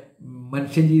 അതുപോലെ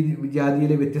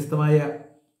ജാതിയിലെ വ്യത്യസ്തമായ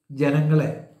ജനങ്ങളെ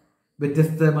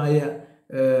വ്യത്യസ്തമായ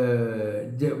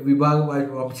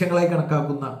വംശങ്ങളായി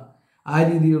കണക്കാക്കുന്ന ആ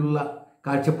രീതിയിലുള്ള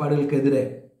കാഴ്ചപ്പാടുകൾക്കെതിരെ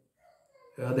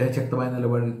അദ്ദേഹം ശക്തമായ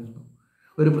നിലപാടെടുക്കുന്നു.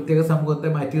 ഒരു പ്രത്യേക സമൂഹത്തെ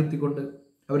മാറ്റി നിർത്തിക്കൊണ്ട്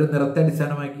അവരെ നിറത്തെ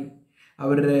അടിസ്ഥാനമാക്കി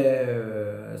അവരുടെ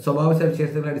സ്വഭാവ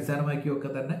സവിശേഷതകളെ അടിസ്ഥാനമാക്കിയൊക്കെ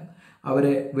തന്നെ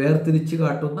അവരെ വേർതിരിച്ച്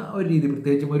കാട്ടുന്ന ഒരു രീതി,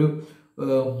 പ്രത്യേകിച്ചും ഒരു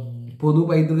പൊതു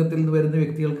പൈതൃകത്തിൽ നിന്ന് വരുന്ന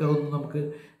വ്യക്തികൾക്ക് അതൊന്നും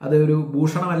അതൊരു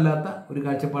ഭൂഷണമല്ലാത്ത ഒരു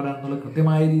കാഴ്ചപ്പാടാണെന്നുള്ള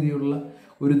കൃത്യമായ രീതിയിലുള്ള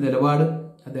ഒരു നിലപാട്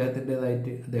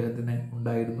അദ്ദേഹത്തിന്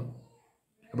ഉണ്ടായിരുന്നു.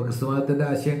 അപ്പോൾ ക്രിസ്തുമതത്തിൻ്റെ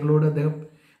ആശയങ്ങളോട് അദ്ദേഹം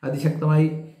അതിശക്തമായി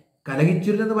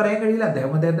കലഹിച്ചിരുന്നെന്ന് പറയാൻ കഴിയില്ല.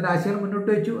 അദ്ദേഹത്തിൻ്റെ ആശയങ്ങൾ മുന്നോട്ട്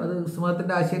വെച്ചു. അത്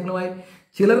ക്രിസ്തുമതത്തിൻ്റെ ആശയങ്ങളുമായി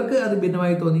ചിലർക്ക് അത്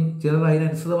ഭിന്നമായി തോന്നി, ചിലർ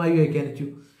അതിനനുസൃതമായി വ്യാഖ്യാനിച്ചു.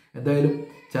 എന്തായാലും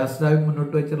ചാൾസ് ഡാർവിൻ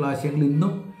മുന്നോട്ട് വെച്ചുള്ള ആശയങ്ങൾ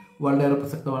ഇന്നും വളരെയേറെ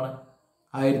പ്രസക്തമാണ്.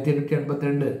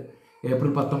 1882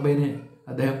 ഏപ്രിൽ 19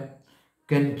 അദ്ദേഹം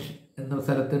കെൻറ്റ് എന്ന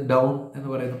സ്ഥലത്ത് ഡൗൺ എന്ന്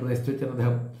പറയുന്ന പ്രദേശത്ത് വെച്ചാണ്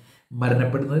അദ്ദേഹം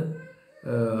മരണപ്പെടുന്നത്.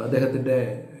 അദ്ദേഹത്തിൻ്റെ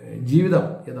ജീവിതം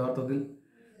യഥാർത്ഥത്തിൽ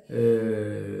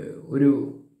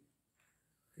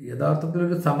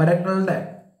ഒരു സമരങ്ങളുടെ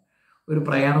ഒരു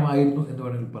പ്രയാണമായിരുന്നു എന്ന്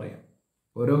വേണമെങ്കിൽ പറയാം.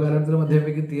 ഓരോ കാലഘട്ടത്തിലും അദ്ദേഹം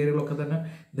വയ്ക്കുന്ന തിയറികളൊക്കെ തന്നെ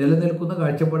നിലനിൽക്കുന്ന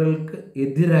കാഴ്ചപ്പാടുകൾക്ക്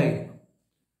എതിരായിരുന്നു.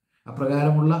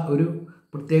 അപ്രകാരമുള്ള ഒരു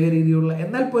പ്രത്യേക രീതിയിലുള്ള,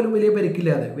 എന്നാൽ പോലും വലിയ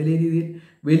പരിക്കില്ലാതെ,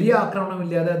 വലിയ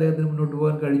ആക്രമണമില്ലാതെ അദ്ദേഹത്തിന് മുന്നോട്ട്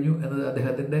പോകാൻ കഴിഞ്ഞു എന്നത്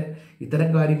അദ്ദേഹത്തിൻ്റെ ഇത്തരം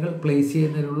കാര്യങ്ങൾ പ്ലേസ്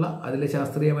ചെയ്യുന്നതിനുള്ള അതിലെ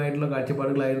ശാസ്ത്രീയമായിട്ടുള്ള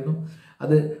കാഴ്ചപ്പാടുകളായിരുന്നു.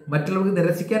 അത് മറ്റുള്ളവർക്ക്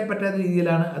നിരസിക്കാൻ പറ്റാത്ത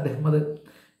രീതിയിലാണ് അദ്ദേഹം അത്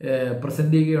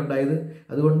പ്രസൻറ്റ് ചെയ്യുകയുണ്ടായത്.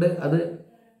 അതുകൊണ്ട് അത്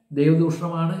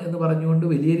ദൈവദൂഷണമാണ് എന്ന് പറഞ്ഞുകൊണ്ട്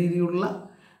വലിയ രീതിയിലുള്ള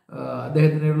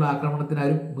അദ്ദേഹത്തിനുള്ള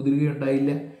ആക്രമണത്തിനാരും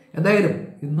മുതിരുകയുണ്ടായില്ല. എന്തായാലും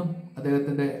ഇന്നും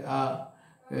അദ്ദേഹത്തിൻ്റെ ആ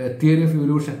തിയറി ഓഫ്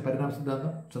ഇവല്യൂഷൻ, പരിണാമ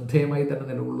സിദ്ധാന്തം ശ്രദ്ധേയമായി തന്നെ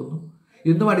നിലകൊള്ളുന്നു.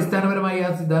 ഇന്നും അടിസ്ഥാനപരമായി ആ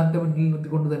സിദ്ധാന്തത്തെ മുന്നിൽ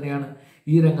നിർത്തിക്കൊണ്ട് തന്നെയാണ്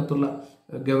ഈ രംഗത്തുള്ള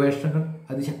ഗവേഷണങ്ങൾ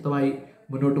അതിശക്തമായി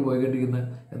മുന്നോട്ട് പോയിക്കൊണ്ടിരിക്കുന്നത്.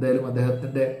 എന്തായാലും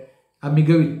അദ്ദേഹത്തിൻ്റെ ആ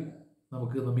മികവിൽ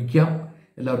നമുക്ക് നമിക്കാം.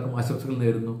 എല്ലാവർക്കും ആശംസകൾ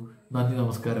നേരുന്നു. നന്ദി,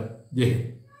 നമസ്കാരം, ജയ് ഹിന്ദ്.